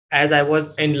As I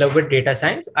was in love with data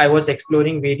science, I was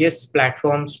exploring various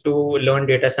platforms to learn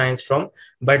data science from,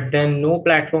 but then no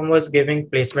platform was giving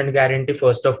placement guarantee,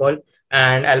 first of all,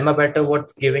 and AlmaBetter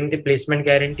was giving the placement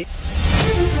guarantee.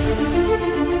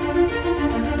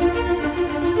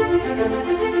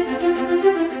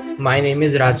 My name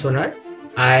is Raj Sonar.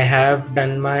 I have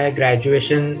done my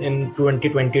graduation in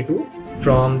 2022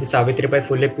 from the Savitribai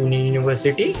Phule Pune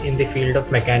University in the field of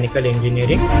mechanical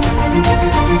engineering.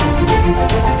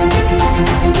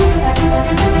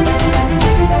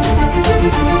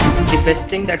 The best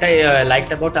thing that I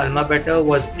liked about AlmaBetter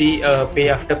was the pay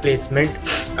after placement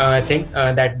thing,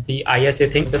 that the ISA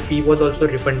thing. The fee was also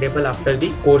refundable after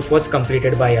the course was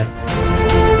completed by us.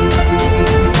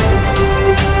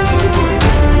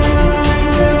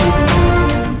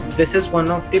 This is one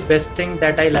of the best things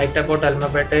that I liked about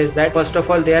AlmaBetter is that first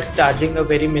of all, they are charging a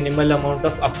very minimal amount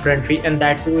of upfront fee, and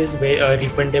that too is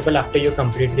refundable after you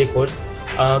complete the course.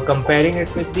 Comparing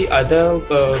it with the other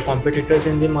competitors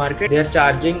in the market, they are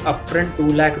charging upfront 2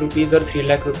 lakh rupees or 3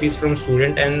 lakh rupees from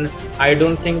student, and I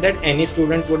don't think that any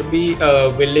student would be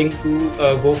willing to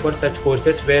go for such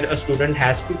courses where a student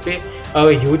has to pay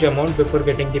a huge amount before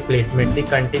getting the placement. The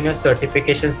continuous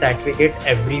certifications that we get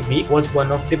every week was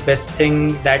one of the best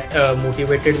thing that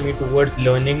motivated me towards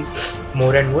learning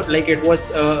more and more. Like, it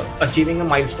was achieving a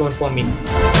milestone for me.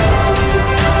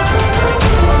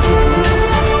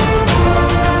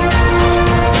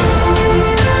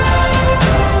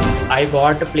 I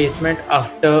got a placement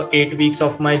after 8 weeks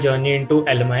of my journey into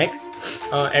LMIX.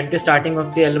 At the starting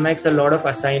of the LMIX, a lot of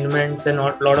assignments and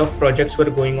a lot of projects were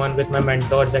going on with my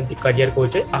mentors and the career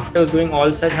coaches. After doing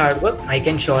all such hard work, I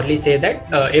can surely say that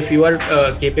if you are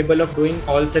capable of doing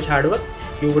all such hard work,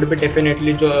 you would be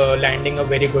definitely landing a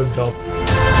very good job.